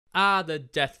are the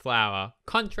death flower.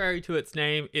 Contrary to its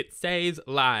name, it saves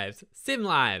lives. Sim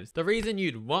lives. The reason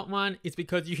you'd want one is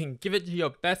because you can give it to your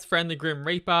best friend the Grim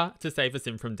Reaper to save a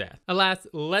sim from death. Alas,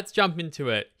 let's jump into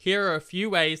it. Here are a few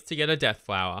ways to get a death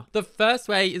flower. The first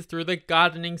way is through the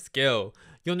gardening skill.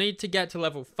 You'll need to get to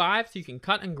level 5 so you can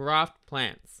cut and graft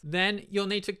plants. Then you'll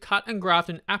need to cut and graft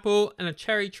an apple and a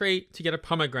cherry tree to get a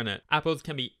pomegranate. Apples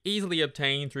can be easily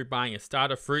obtained through buying a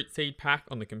starter fruit seed pack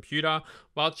on the computer,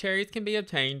 while cherries can be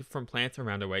obtained from plants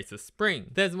around Oasis Springs.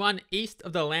 There's one east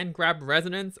of the land grab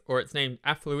residence, or it's named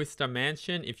Affluista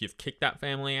Mansion if you've kicked that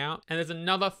family out, and there's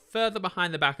another further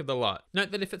behind the back of the lot.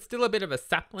 Note that if it's still a bit of a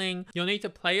sapling, you'll need to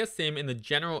play a sim in the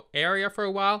general area for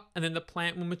a while, and then the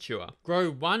plant will mature. Grow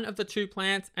one of the two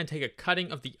plants and take a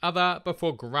cutting of the other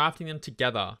before grafting them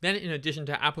together. Then in addition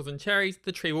to apples and cherries,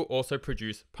 the tree will also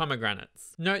produce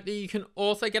pomegranates. Note that you can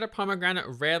also get a pomegranate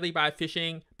rarely by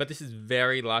fishing, but this is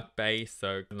very luck based,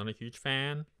 so I'm not a huge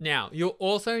fan. Now, you'll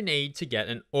also need to get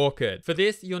an orchid. For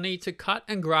this, you'll need to cut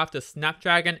and graft a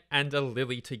snapdragon and a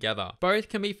lily together. Both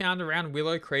can be found around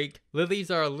Willow Creek.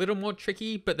 Lilies are a little more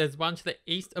tricky, but there's one to the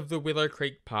east of the Willow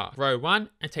Creek Park. Grow one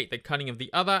and take the cutting of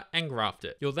the other and graft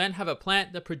it. You'll then have a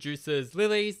plant that produces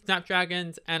lilies,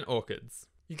 snapdragons, and orchids.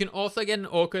 You can also get an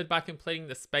orchid by completing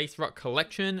the Space Rock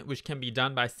collection, which can be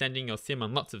done by sending your sim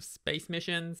on lots of space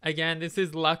missions. Again, this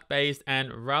is luck based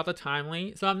and rather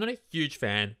timely, so I'm not a huge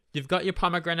fan. You've got your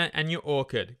pomegranate and your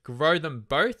orchid. Grow them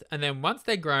both, and then once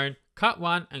they're grown, cut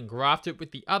one and graft it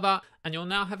with the other, and you'll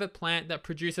now have a plant that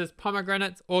produces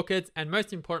pomegranates, orchids, and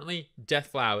most importantly, death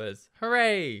flowers.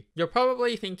 Hooray! You're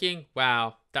probably thinking,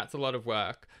 wow, that's a lot of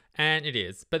work. And it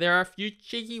is, but there are a few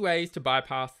cheeky ways to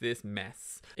bypass this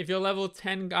mess. If you're level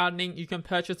 10 gardening, you can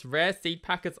purchase rare seed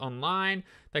packets online.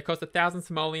 They cost 1,000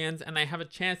 simoleons and they have a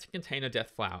chance to contain a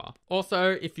death flower.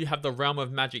 Also, if you have the Realm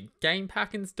of Magic game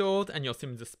pack installed and your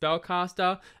sim is a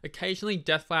spellcaster, occasionally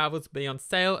death flowers will be on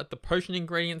sale at the potion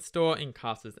ingredient store in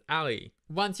Caster's Alley.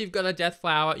 Once you've got a death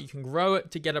flower, you can grow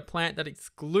it to get a plant that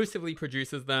exclusively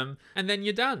produces them, and then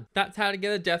you're done. That's how to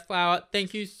get a death flower.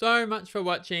 Thank you so much for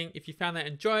watching. If you found that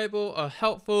enjoyable or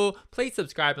helpful, please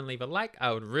subscribe and leave a like.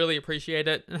 I would really appreciate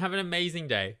it, and have an amazing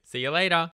day. See you later.